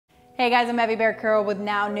Hey guys, I'm Evie Bear Curl with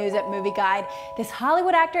Now News at Movieguide. This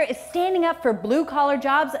Hollywood actor is standing up for blue-collar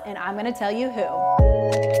jobs, and I'm going to tell you who.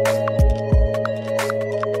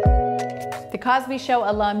 The Cosby Show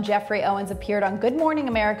alum Geoffrey Owens appeared on Good Morning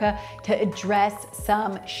America to address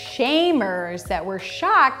some shamers that were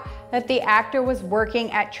shocked that the actor was working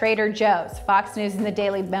at Trader Joe's. Fox News and the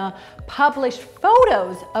Daily Mail published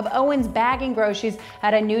photos of Owens bagging groceries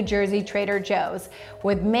at a New Jersey Trader Joe's,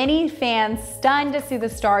 with many fans stunned to see the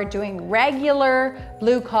star doing regular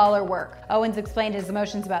blue-collar work. Owens explained his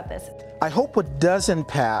emotions about this. I hope what doesn't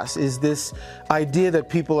pass is this idea that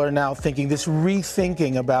people are now thinking, this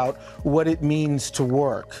rethinking about what it means to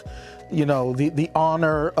work. You know, the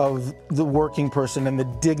honor of the working person and the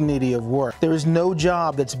dignity of work. There is no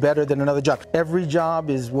job that's better than another job. Every job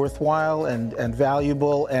is worthwhile and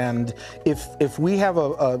valuable, and if we have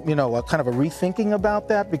a kind of a rethinking about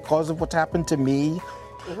that because of what's happened to me,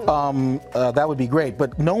 that would be great.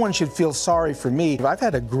 But no one should feel sorry for me. I've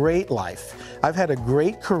had a great life. I've had a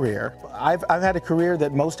great career. I've had a career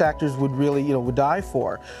that most actors would really, would die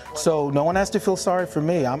for. So no one has to feel sorry for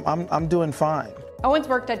me. I'm doing fine. Owens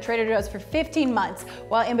worked at Trader Joe's for 15 months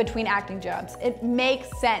while in between acting jobs. It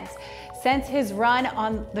makes sense. Since his run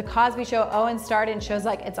on The Cosby Show, Owens starred in shows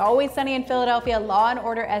like It's Always Sunny in Philadelphia, Law and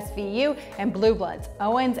Order SVU, and Blue Bloods.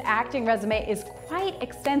 Owens' acting resume is quite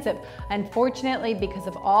extensive. Unfortunately, because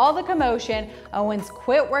of all the commotion, Owens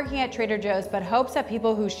quit working at Trader Joe's, but hopes that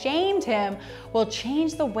people who shamed him will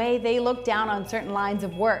change the way they look down on certain lines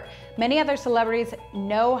of work. Many other celebrities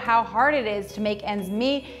know how hard it is to make ends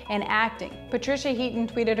meet in acting. Patricia Heaton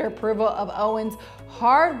tweeted her approval of Owens'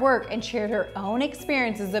 hard work and shared her own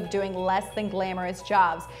experiences of doing less than glamorous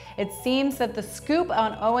jobs. It seems that the scoop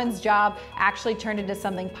on Owens' job actually turned into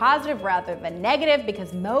something positive rather than negative,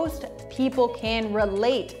 because most people can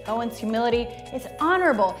relate. Owens' humility is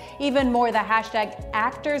honorable. Even more, the hashtag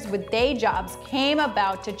actors with day jobs came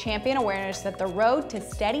about to champion awareness that the road to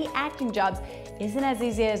steady acting jobs isn't as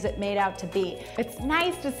easy as it made out to be. It's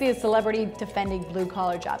nice to see a celebrity defending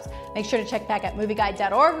blue-collar jobs. Make sure to check back at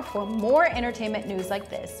movieguide.org for more entertainment news like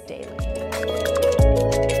this daily.